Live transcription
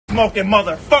Smoking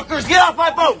motherfuckers, get off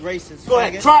my boat! Racist. Go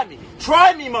ahead, try me.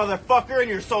 Try me, motherfucker, and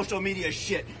your social media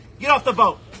shit. Get off the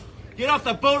boat. Get off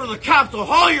the boat or the cops will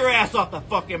haul your ass off the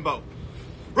fucking boat.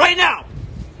 Right now.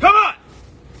 Come on.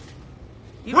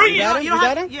 Bring it. You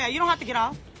got him? Yeah, you don't have to get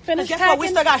off. Finish Guess packing. what? We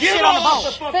still got shit on the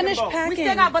boat. Finish boat. packing. We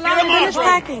still got belongings. Finish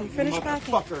packing. Finish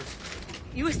packing.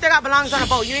 Motherfuckers. You still got belongings on the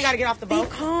boat. You ain't got to get off the boat.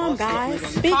 Be calm,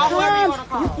 guys. Be Call whoever you wanna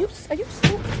calm. call. Are you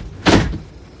stupid?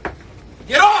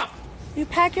 Get off. You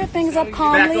pack your things up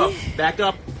calmly. Back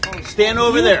up. Stand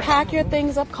over there. Pack your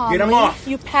things up calmly. Get 'em off.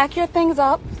 You pack your things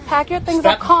up. Pack your things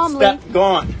up calmly. Step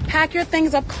gone. Pack your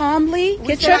things up calmly.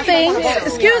 Get your things.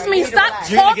 Excuse me. Stop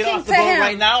You're gonna get talking off the to boat him.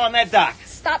 right now on that dock.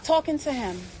 Stop talking to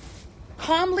him.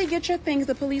 Calmly get your things.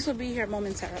 The police will be here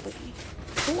momentarily.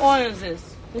 Who oil is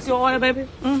this? This your oil, baby?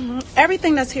 Mm-hmm.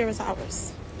 Everything that's here is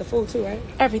ours. The food too, right?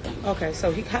 Everything. Okay,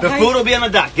 so he. The food will be on the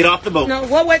dock. Get off the boat. No,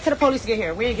 we'll wait till the police get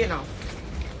here. We ain't getting off.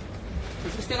 We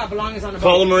still got belongings on the boat.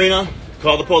 Call the marina.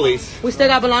 Call the police. We still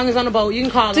got belongings on the boat. You can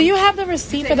call them. Do you have the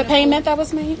receipt for the payment that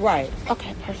was made? Right.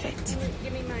 Okay, perfect.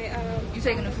 Give me my, you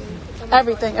taking the food?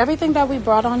 Everything that we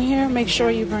brought on here, make sure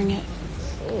you bring it.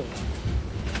 Oh.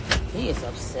 He is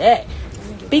upset.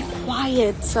 Be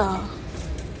quiet.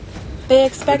 They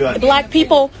expect black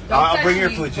people. I'll bring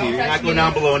your food to you. You're not going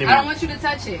down below anymore. I don't want you to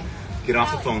touch it. Get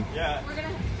off the phone. Yeah.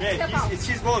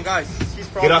 She's boat, guys. She's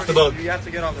Get off the boat. You have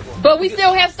to get off the boat. But we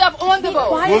still have stuff on the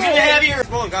boat. We're gonna have your. She's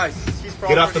boat, guys. She's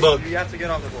Get off the boat. You have to get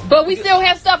off the boat. But we still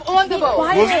have stuff on the boat.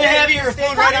 We're gonna have your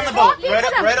food right on the boat.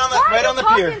 Right on the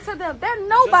pier. Talking to them. They're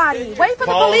nobody. Wait for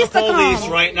the Call police the to police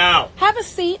come. right now. Have a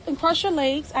seat and cross your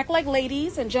legs. Act like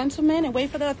ladies and gentlemen and wait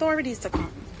for the authorities to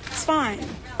come. It's fine.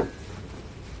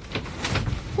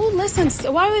 Who listens?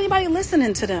 Why is anybody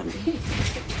listening to them?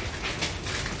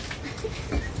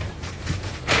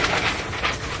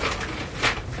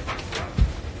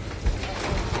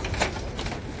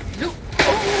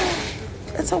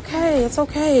 It's okay. It's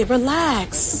okay.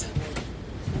 Relax.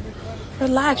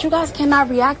 Relax. You guys cannot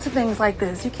react to things like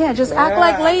this. You can't just act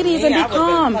like ladies and be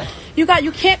calm. You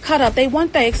can't cut up. They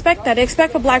want that. They expect that. They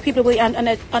expect for black people to be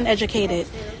uneducated.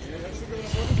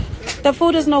 The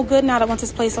food is no good now that once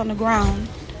it's placed on the ground.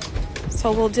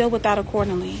 So we'll deal with that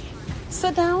accordingly.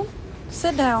 Sit down.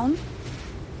 Sit down.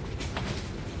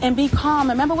 And be calm.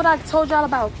 Remember what I told y'all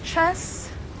about chess?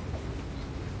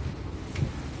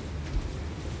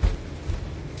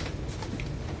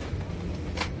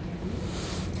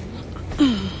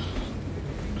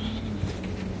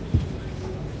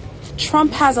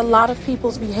 Trump has a lot of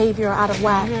people's behavior out of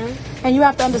whack. And you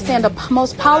have to understand the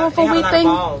most powerful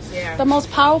the most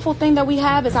powerful thing that we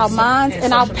have is our minds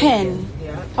and our pen.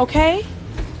 Okay?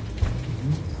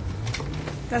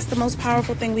 That's the most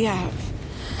powerful thing we have.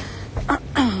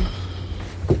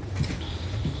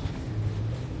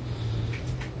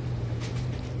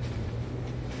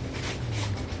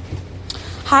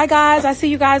 Hi guys, I see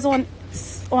you guys on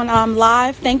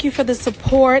live. Thank you for the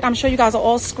support. I'm sure you guys are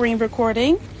all screen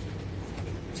recording.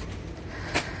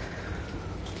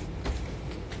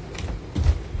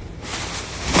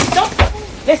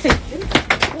 Listen.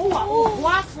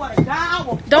 I swear to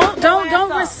God,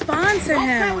 Don't respond to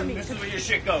him. This is where your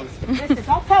shit goes. Listen,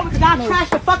 don't play with me. I'll trash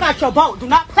the fuck out your boat. Do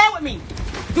not play with me.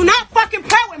 Do not fucking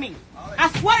play with me. I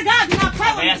swear to God, do not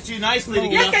play with me. I asked you nicely to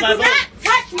get Listen, off my do boat. not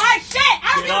touch my shit.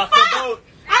 I don't Get give a off the fuck. boat.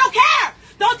 I don't care.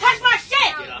 Don't touch my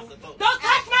shit. Get off the boat. Don't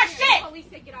touch my shit. The police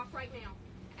said get off right now.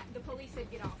 The police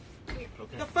said get off. Here.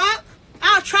 Okay. The fuck?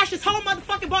 I'll trash this whole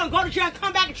motherfucking boat and go to jail and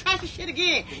come back and trash this shit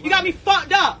again. You got me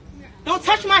fucked up. Don't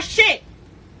touch my shit.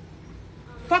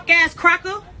 Fuck ass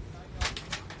cracker.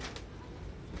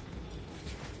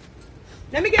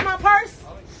 Let me get my purse.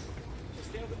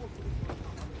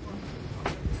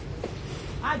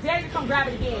 I dare you to come grab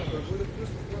it again.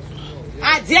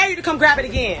 I dare you to come grab it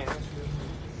again.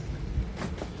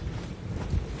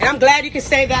 And I'm glad you can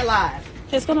save that live.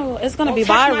 It's gonna Don't be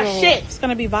touch my viral. shit. It's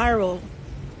gonna be viral.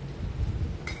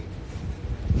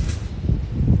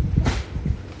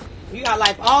 You got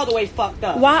life all the way fucked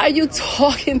up. Why are you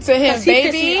talking to him, 'Cause he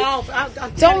pissed baby? me off.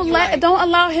 I'm telling you, like, Don't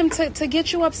allow him to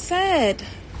get you upset.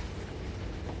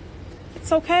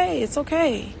 It's okay. It's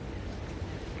okay.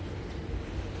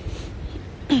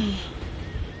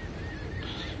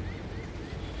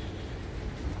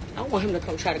 I want him to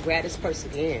come try to grab this purse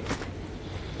again.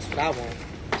 That's what I want.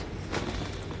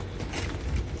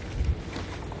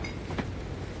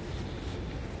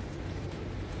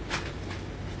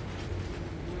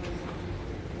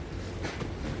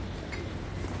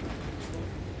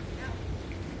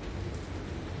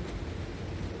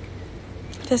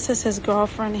 This is his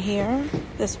girlfriend here,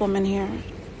 this woman here,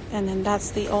 and then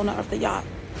that's the owner of the yacht.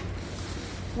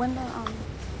 When the I'm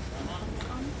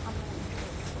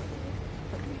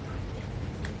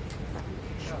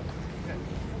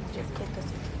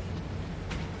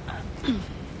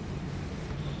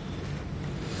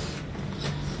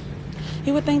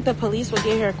You would think the police would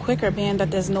get here quicker, being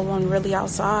that there's no one really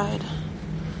outside.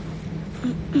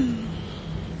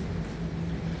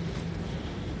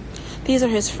 These are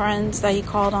his friends that he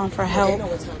called on for help. They know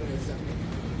what time it is, though.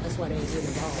 That's why they ain't getting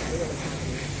involved. They know what time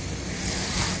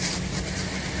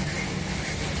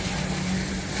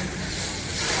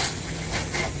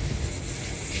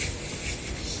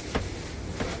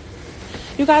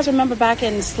it is. You guys remember back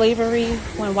in slavery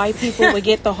when white people would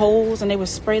get the holes and they would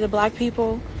spray the black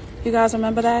people? You guys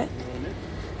remember that?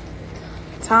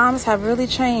 Times have really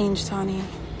changed, honey.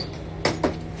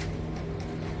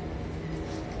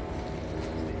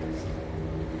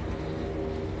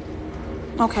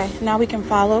 Okay, now we can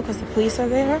follow because the police are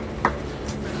there.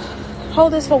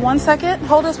 Hold this for 1 second.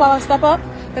 Hold this while I step up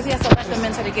because he has to let them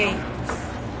into the gate.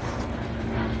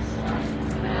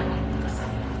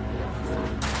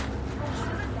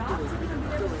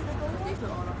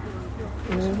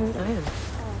 I am.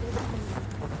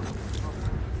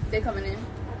 They coming in.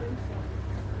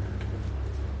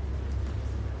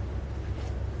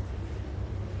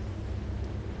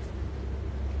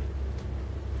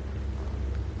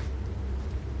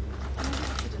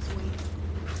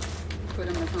 For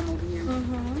them to come over here.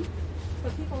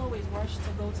 But people always rush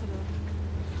to go to the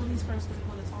police first because they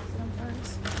want to talk to them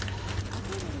first.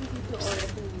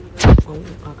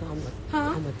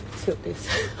 I'm gonna tilt this.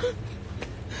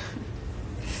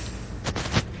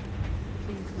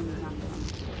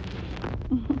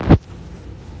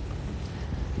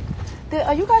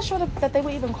 Are you guys sure that they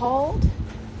were even called?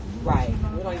 Right.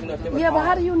 We don't even know if they were Yeah, but called.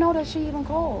 how do you know that she even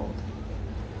called?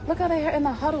 Look how they're in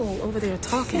the huddle over there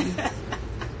talking.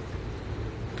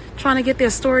 Trying to get their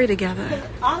story together.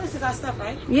 All this is our stuff,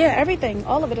 right? Yeah, everything.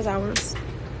 All of it is ours.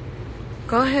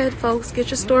 Go ahead, folks. Get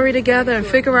your story together and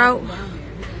figure out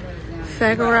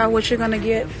what you're going to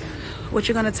get, what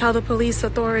you're going to tell the police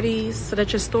authorities so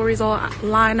that your stories all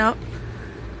line up.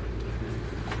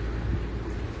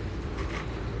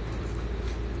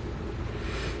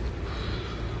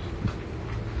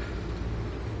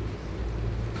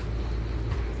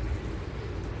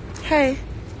 Hey.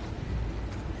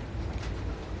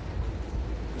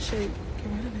 Should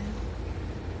get rid of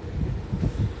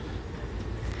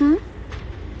it.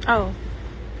 Oh.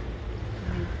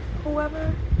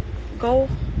 Whoever, go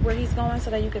where he's going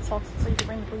so that you could talk, so you can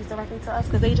bring the police directly to us,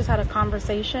 because they just had a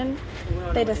conversation.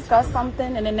 They discussed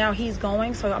something, and then now he's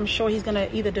going, so I'm sure he's gonna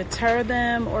either deter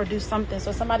them or do something.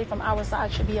 So somebody from our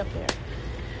side should be up there.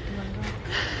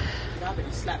 Y'all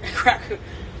better slap that cracker.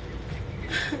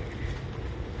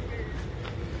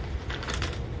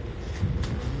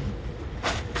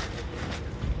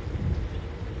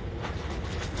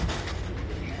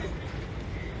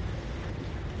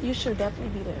 You should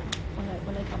definitely be there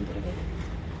when they come to the gate.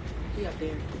 He up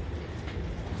there.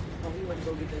 Oh, he went to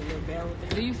go get the little barrel thing.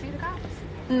 Do you see the cops?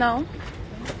 No.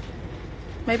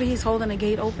 Maybe he's holding the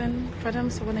gate open for them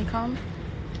so when they come.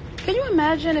 Can you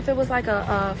imagine if it was like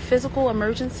a physical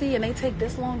emergency and they take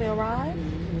this long to arrive?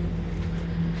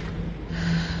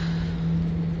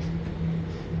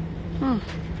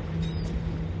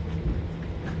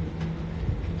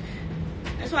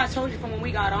 That's why I told you from when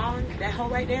we got on, that hoe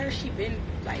right there, she been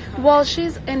like... Well,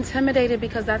 she's intimidated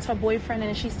because that's her boyfriend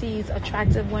and she sees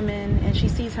attractive women and she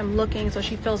sees him looking, so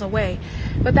she feels away.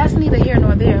 But that's neither here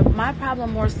nor there. My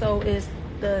problem more so is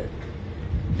the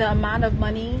amount of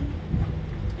money,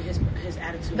 his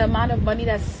attitude. the amount of money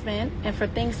that's spent, and for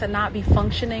things to not be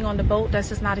functioning on the boat, that's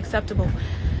just not acceptable.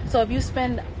 So if you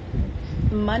spend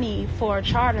money for a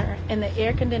charter and the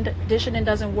air conditioning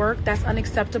doesn't work, that's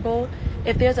unacceptable.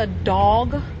 If there's a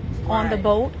dog on the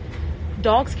boat,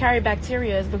 dogs carry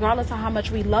bacteria regardless of how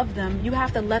much we love them. You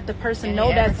have to let the person know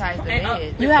that's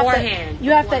you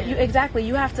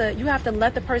have to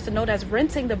let the person know that's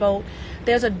renting the boat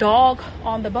there's a dog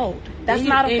on the boat. That's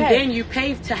not okay. And then you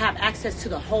pay to have access to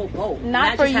the whole boat.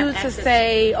 Not for you to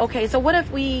say, okay, so what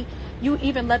if you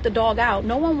even let the dog out?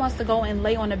 No one wants to go and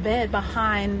lay on a bed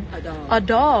behind a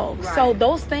dog. Right. So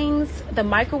those things, the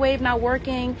microwave not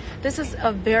working, this is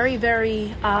a very,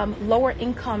 very lower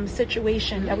income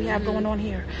situation that we have going on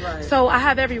here. Right. So I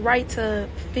have every right to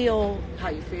feel how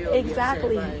you feel.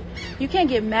 exactly. Right. You can't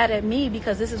get mad at me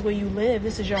because this is where you live,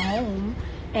 this is your home,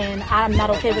 and I'm not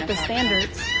okay with the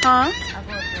standards. Huh?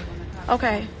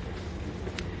 Okay.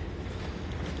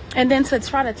 And then to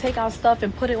try to take our stuff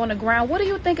and put it on the ground, what do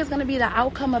you think is going to be the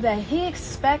outcome of that? He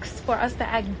expects for us to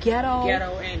act ghetto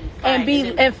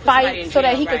and fight so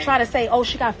that he could try to say, oh,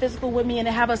 she got physical with me and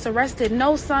then have us arrested.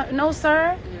 No,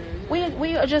 sir.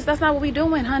 We are just, that's not what we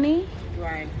doing, honey.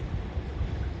 Right.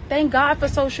 Thank God for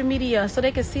social media so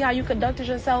they can see how you conducted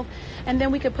yourself, and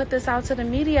then we could put this out to the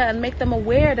media and make them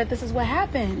aware that this is what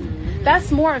happened.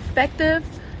 That's more effective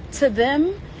to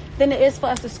them than it is for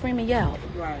us to scream and yell.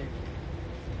 Right.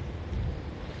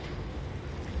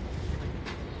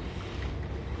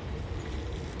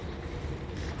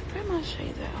 Where my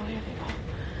shades at? Oh, here they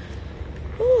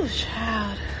go. Ooh,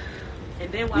 child.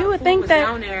 And then while You the would food think was that-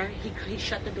 down there, he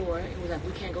shut the door and was like,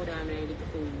 we can't go down there and get the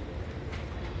food.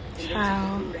 And Child.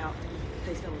 then took the food out.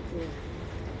 Placed it on the floor.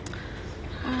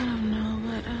 I don't know,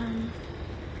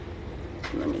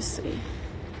 but let me see.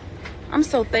 I'm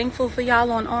so thankful for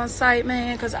y'all on onsite,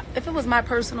 man, because if it was my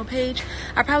personal page,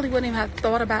 I probably wouldn't even have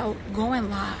thought about going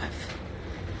live.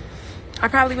 I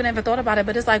probably wouldn't have thought about it,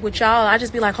 but it's like with y'all, I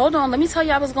just be like, hold on, let me tell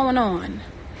y'all what's going on.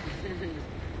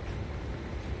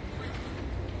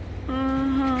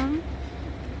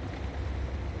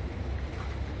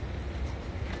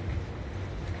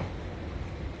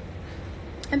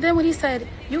 And then when he said,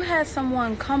 you had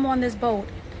someone come on this boat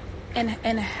and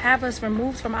have us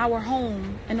removed from our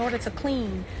home in order to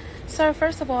clean. Sir,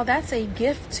 first of all, that's a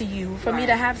gift to you for me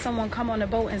to have someone come on the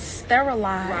boat and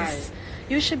sterilize. Right.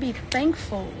 You should be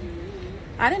thankful.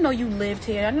 I didn't know you lived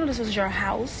here. I knew this was your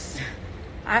house.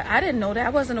 I didn't know that. I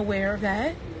wasn't aware of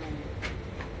that.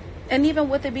 And even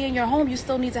with it being your home, you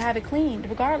still need to have it cleaned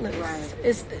regardless. Right.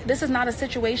 This is not a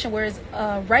situation where it's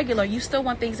regular. You still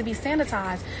want things to be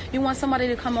sanitized. You want somebody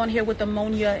to come on here with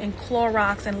ammonia and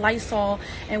Clorox and Lysol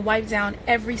and wipe down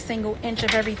every single inch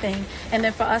of everything. And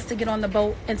then for us to get on the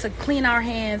boat and to clean our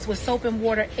hands with soap and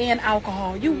water and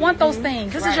alcohol. You want those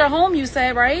things. This is your home, you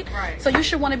said, right? Right. So you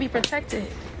should want to be protected.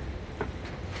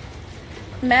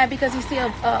 Mad because you see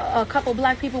a couple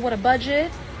black people with a budget.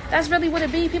 That's really what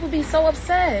it be. People be so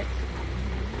upset.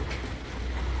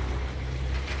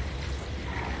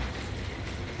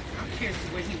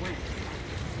 Where he went.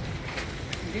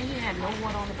 Then he had no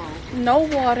water on the boat. No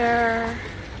water.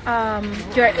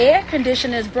 Your air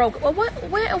conditioner is broke. Well,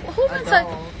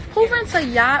 who rents a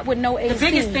yacht with no AC? The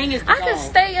biggest thing is the I could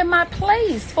dog. stay in my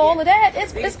place for all of that.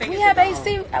 biggest thing We is have the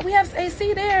AC. We have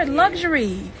AC there,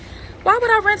 luxury. Why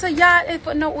would I rent a yacht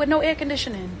with no air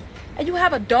conditioning? And you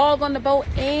have a dog on the boat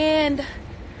and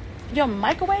your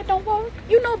microwave don't work?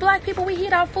 You know, black people, we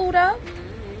heat our food up.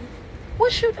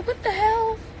 What the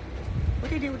hell? What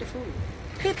they did with the food?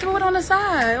 He threw it on the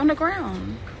side, on the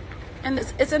ground. And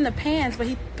it's in the pans, but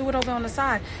he threw it over on the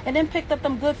side. And then picked up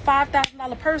them good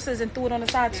 $5,000 purses and threw it on the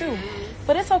side too.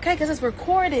 But it's okay because it's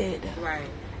recorded. Right.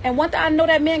 And one thing I know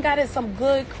that man got is some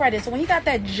good credit. So when he got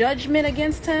that judgment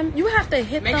against him, you have to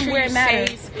hit Make them sure where you it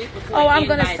matters. save it before Oh, it I'm ends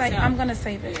gonna by say itself. I'm gonna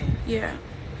save it. Yeah.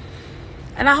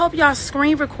 And I hope y'all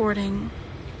screen recording.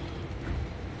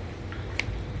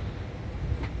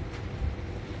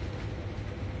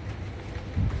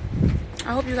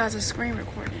 I hope you guys are screen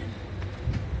recording.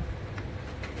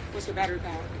 What's the battery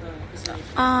power percentage?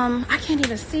 I can't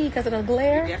even see because of the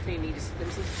glare. Definitely need to. Let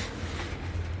me see.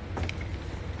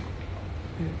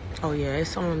 Oh yeah,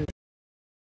 it's on.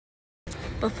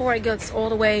 Before it gets all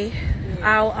the way,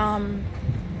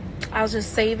 I'll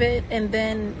just save it and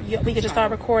then we could just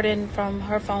start recording from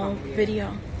her phone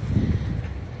video.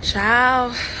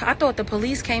 Child, I thought the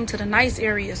police came to the nice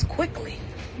areas quickly.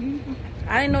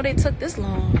 I didn't know they took this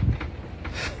long.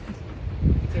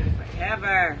 It took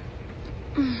forever.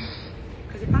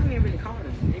 Because they probably didn't really call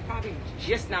them. They probably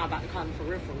just now about to call them for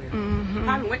real, for real. They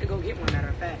probably went to go get one, matter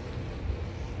of fact.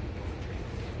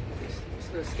 This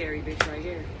little scary bitch right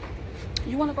here.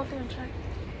 You want to go there and check?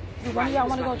 Do one of y'all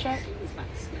want to go check? He was about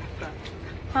to slap up.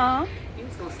 Huh? He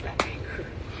was going to slap me.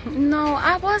 No,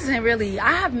 I wasn't really.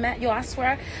 I have I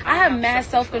swear, I have mad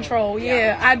self-control.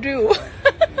 Yeah, I do.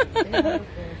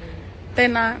 They're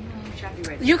not.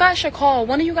 You guys should call.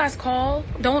 One of you guys call.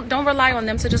 Don't rely on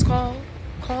them to just call.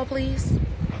 Call, please.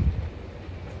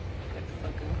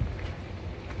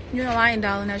 You know I ain't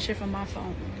dialing that shit from my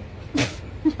phone.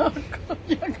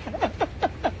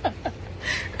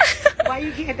 Why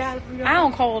you can't dial it from your I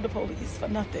don't call the police for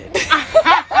nothing.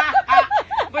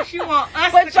 But you want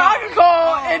us But to y'all can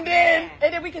call, Oh, and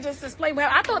then we can just explain. Well,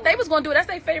 I thought they was gonna do it. That's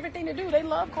their favorite thing to do. They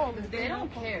love calling. They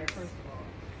don't care, first of all.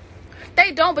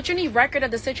 They don't, but you need record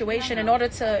of the situation in order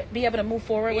to be able to move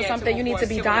forward with Yeah, to something. move You need to forward,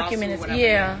 be civil lawsuit, documented. whatever,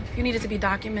 Yeah, you need it to be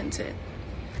documented.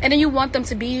 And then you want them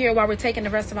to be here while we're taking the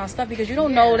rest of our stuff because you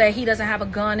don't know that he doesn't have a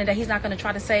gun and that he's not going to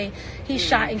try to say he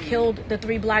shot and killed the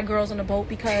 3 black girls on the boat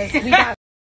because we got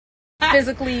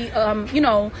physically, then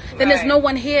there's no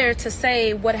one here to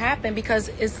say what happened because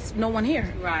it's no one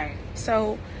here. Right.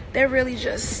 So they're really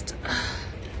just...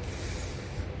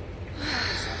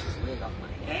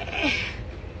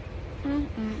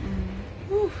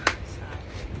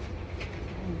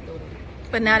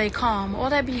 But now they calm. All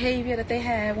that behavior that they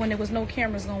had when there was no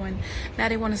cameras going, now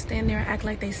they want to stand there and act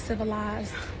like they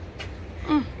civilized.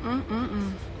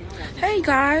 Hey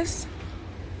guys,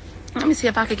 let me see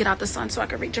if I could get out the sun so I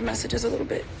can read your messages a little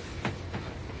bit.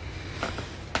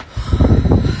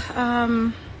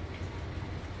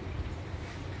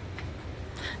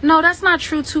 No, that's not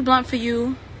true. Too blunt for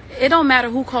you. It don't matter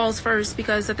who calls first,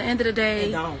 because at the end of the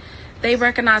day, they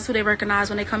recognize who they recognize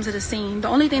when they come to the scene. The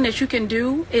only thing that you can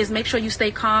do is make sure you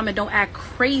stay calm and don't act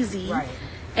crazy,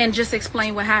 and just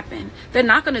explain what happened. They're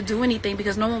not going to do anything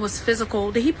because no one was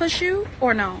physical. Did he push you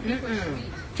or no?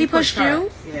 He pushed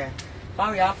you? Yeah.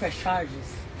 Why y'all press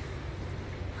charges?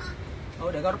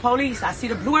 Oh, there go the police. I see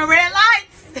the blue and red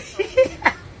lights.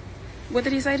 What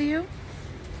did he say to you?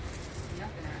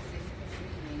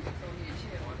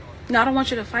 No, I don't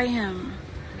want you to fight him.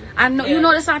 I know, you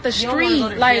know, it's not the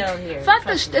street. Like, fuck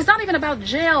the. It's not even about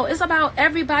jail. It's about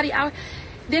everybody out.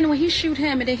 Then when he shoot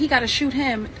him, and then he got to shoot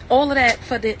him. All of that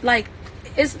for the like,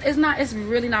 it's not. It's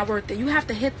really not worth it. You have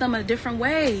to hit them a different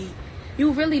way.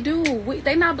 You really do.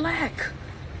 They not black.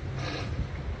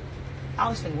 I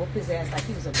was finna whoop his ass like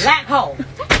he was a black hole.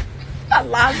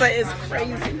 Eliza is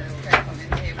crazy.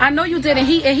 I know you did, and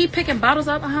he picking bottles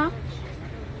up.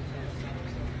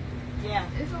 Yeah.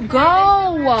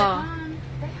 Go.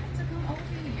 They have to come over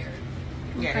here.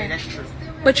 Yeah, that's true.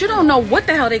 But you don't know what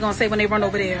the hell they gonna say when they run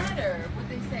over there.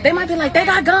 They might be like, they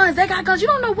got guns, they got guns. You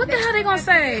don't know what the hell they gonna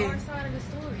say. Our side of the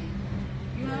story.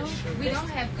 You know, we don't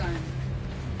have guns.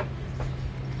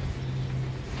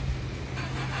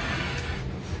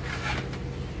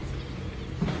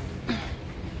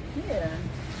 Yeah.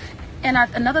 And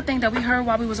another thing that we heard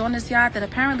while we was on this yacht, that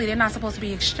apparently they're not supposed to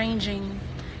be exchanging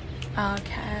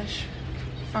cash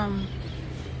from.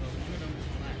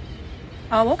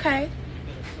 Oh, okay.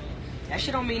 That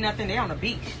shit don't mean nothing. They on the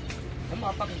beach. Them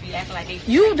motherfuckers be acting like they.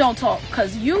 You don't talk,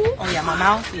 cause you. Oh yeah, my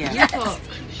mouth. Yeah. Yes.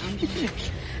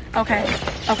 Okay.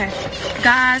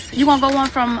 Guys, you gonna go on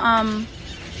from on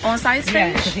site stage?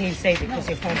 Yeah, because you need to save it because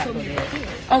your phone not there.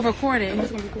 Oh, recording.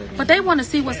 But they want to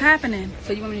see what's happening.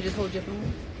 So you want me to just hold your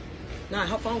phone? Nah,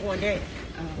 her phone going dead.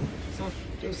 So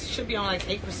it should be on like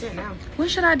 8% now. What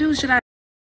should I do? Should I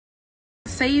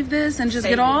save this and just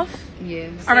get off? Yeah.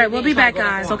 All right, we'll be back,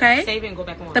 guys, okay? Save it and go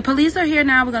back on. The police are here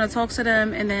now. We're going to talk to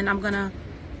them, and then I'm going to...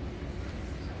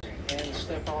 And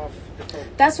step off the boat.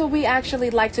 That's what we actually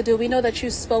like to do. We know that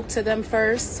you spoke to them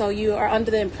first, so you are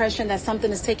under the impression that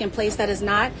something is taking place that is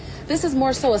not. This is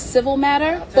more so a civil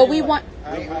matter, but we want...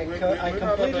 I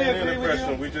completely agree with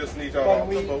you. We just need y'all off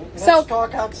the boat. Let's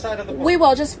talk outside of the boat. We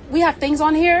will we have things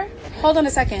on here. Hold on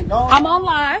a second. No. I'm on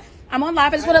live. I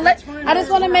just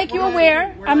want to make you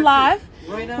aware. I'm live.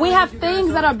 We have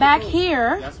things that are back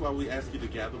here. That's why we ask you to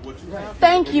gather what you have.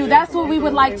 Thank you. That's what we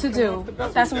would like to do.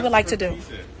 That's what we would like to do.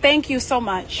 Thank you so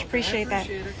much. Appreciate that.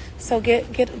 So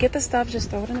get the stuff.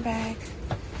 Just throw it in the bag,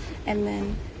 and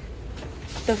then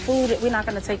the food. We're not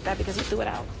going to take that because you threw it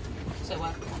out. Say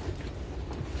what?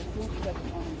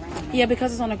 Yeah,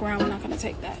 because it's on the ground. We're not going to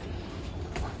take that.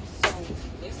 So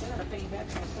they still gotta pay you back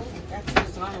for food. That food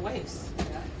is gone to waste.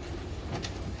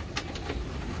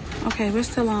 Okay, we're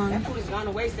still on. That food is gone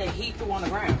to waste that he threw on the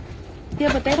ground.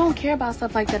 Yeah, but they don't care about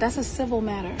stuff like that. That's a civil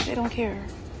matter. They don't care.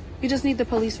 You just need the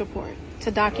police report to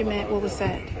document what was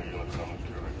said. Who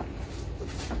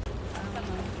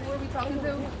are we talking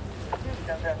to?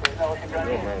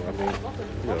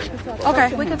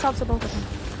 Okay, we can talk to both of them.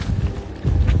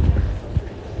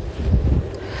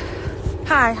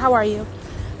 Hi, how are you?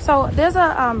 So there's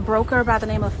a broker by the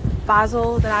name of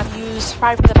Faisal that I've used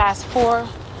probably for the past four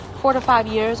to 5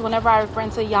 years. Whenever I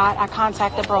rent a yacht, I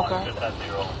contact the broker.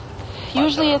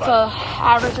 Usually it's a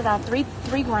average around three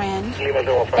grand,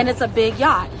 and it's a big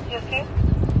yacht.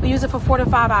 We use it for 4 to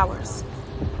 5 hours.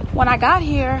 When I got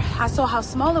here, I saw how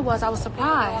small it was. I was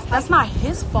surprised. That's not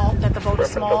his fault that the boat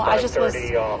is small. I just was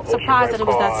surprised that it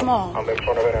was that small.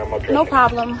 No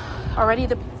problem. Already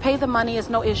to pay the money is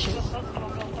no issue.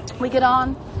 We get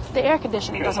on, the air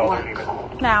conditioning doesn't work.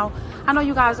 Now, I know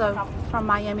you guys are from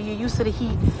Miami, you're used to the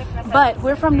heat, but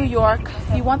we're from New York.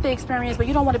 You want the experience, but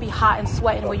you don't want to be hot and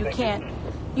sweating where you can't,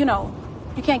 you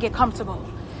can't get comfortable.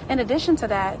 In addition to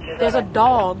that, there's a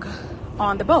dog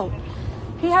on the boat.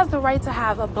 He has the right to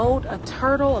have a boat, a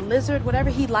turtle, a lizard,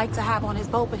 whatever he'd like to have on his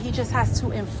boat, but he just has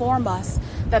to inform us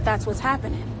that that's what's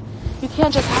happening. You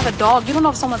can't just have a dog. You don't know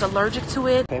if someone's allergic to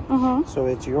it. Okay. So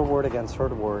it's your word against her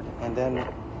word, and then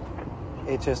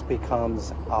it just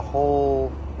becomes a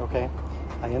whole, okay,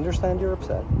 I understand you're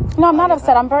upset. No, I'm not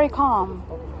upset. I'm very calm.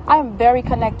 I am very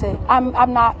connected.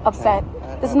 I'm not upset.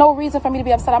 There's no reason for me to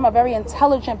be upset. I'm a very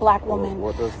intelligent black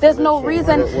woman. There's no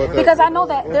reason, because I know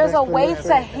that there's a way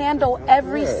to handle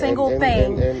every single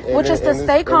thing, which is to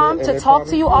stay calm, to talk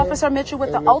to you, Officer Mitchell,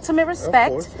 with the ultimate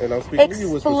respect,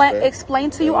 explain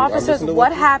to you, officers,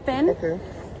 what happened.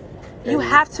 You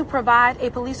have to provide a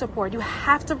police report. You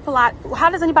have to provide. How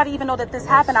does anybody even know that this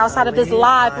happened outside of this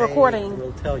live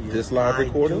recording? This live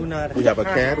recording? We have a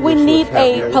CAD. We need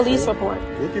a police report.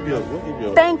 We'll give you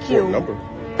a Thank you. Number.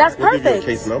 That's We'll give you a perfect.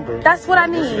 case number. That's what I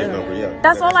need. Case number, yeah.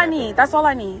 That's all I need. That's all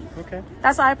I need. Okay.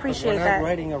 That's I appreciate We're not that.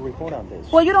 writing a report on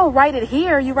this. Well, you don't write it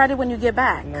here. You write it when you get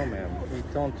back. No, ma'am. We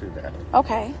don't do that.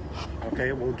 Okay.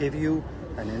 Okay, we'll give you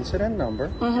an incident number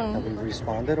that we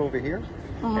responded over here.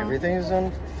 Everything is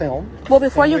on film. Well,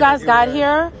 before you guys got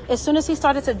here, as soon as he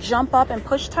started to jump up and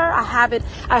pushed her,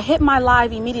 I hit my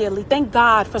live immediately. Thank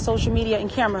God for social media and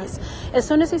cameras. As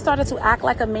soon as he started to act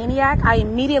like a maniac, I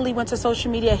immediately went to social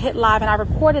media, hit live, and I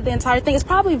recorded the entire thing. It's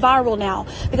probably viral now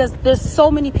because there's so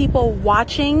many people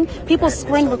watching. People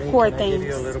screen record things. I'll give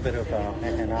you a little bit of,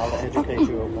 and I'll educate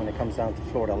you when it comes down to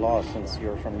Florida law, since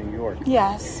you're from New York.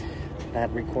 Yes.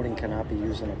 That recording cannot be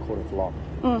used in a court of law.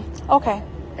 Okay.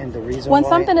 And the reason when why,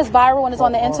 something is viral and is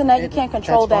on the internet, you can't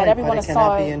control that. Everyone has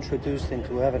saw it. it. Be introduced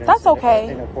into evidence. That's in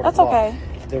okay. a court That's of law. okay.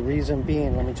 The reason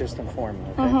being, let me just inform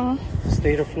you. Okay? The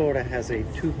state of Florida has a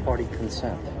two-party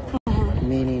consent,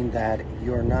 meaning that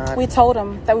you're not. We told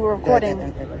him that we were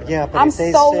recording. Yeah, but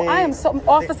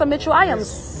Officer Mitchell, I am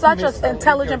such an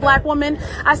intelligent black woman.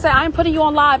 I said, I'm putting you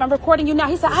on live. I'm recording you now.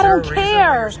 He said, I don't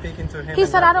care. He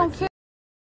said, I don't care.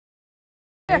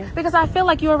 Because I feel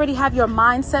like you already have your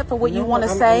mindset for what you want to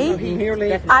say.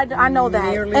 I know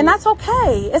that, and that's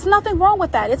okay. It's nothing wrong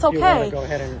with that. It's okay.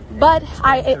 But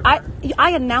I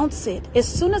announce it as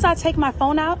soon as I take my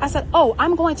phone out. I said, "Oh,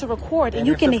 I'm going to record," and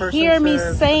you can hear me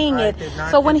saying it.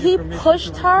 So when he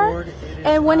pushed her,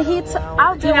 and when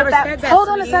I'll deal with that. Hold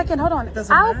on a second. Hold on.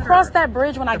 I'll cross that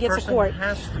bridge when I get to court.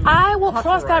 I will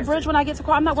cross that bridge when I get to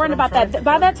court. I'm not worried about that.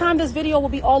 By that time, this video will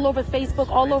be all over Facebook,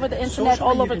 all over the internet,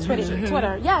 all over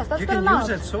Twitter. Yes, that's good enough.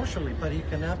 You can use it socially, but it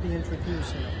cannot be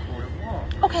introduced in a court of law.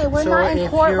 Okay, we're not in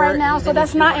court right now, so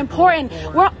that's not important.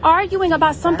 We're arguing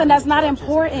about something that's not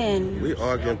important. We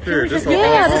arguing, period. Just give me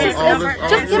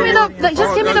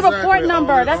the report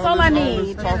number. That's all I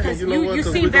need. You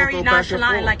seem very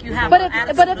nonchalant, like you have. But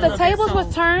if the tables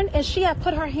was turned and she had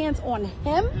put her hands on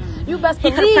him, you best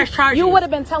believe you would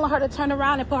have been telling her to turn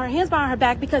around and put her hands behind her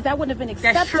back, because that wouldn't have been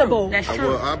acceptable. That's true.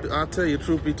 Well, I'll tell you,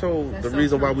 truth be told, the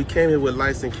reason why we came here with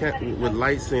lights and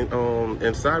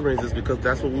sirens is because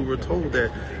that's what we were told,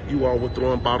 that you all were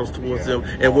throwing bottles towards them.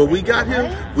 And when we got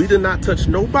here, we did not touch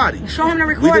nobody. Show him the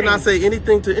recording. We did not say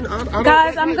anything to.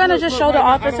 Guys, I'm gonna just show the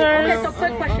officers.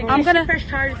 Quick question. I'm gonna.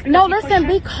 No, listen,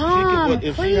 be calm,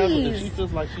 please.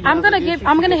 I'm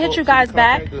gonna hit you guys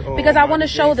back because I want to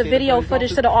show the video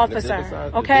footage to the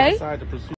officer. Okay?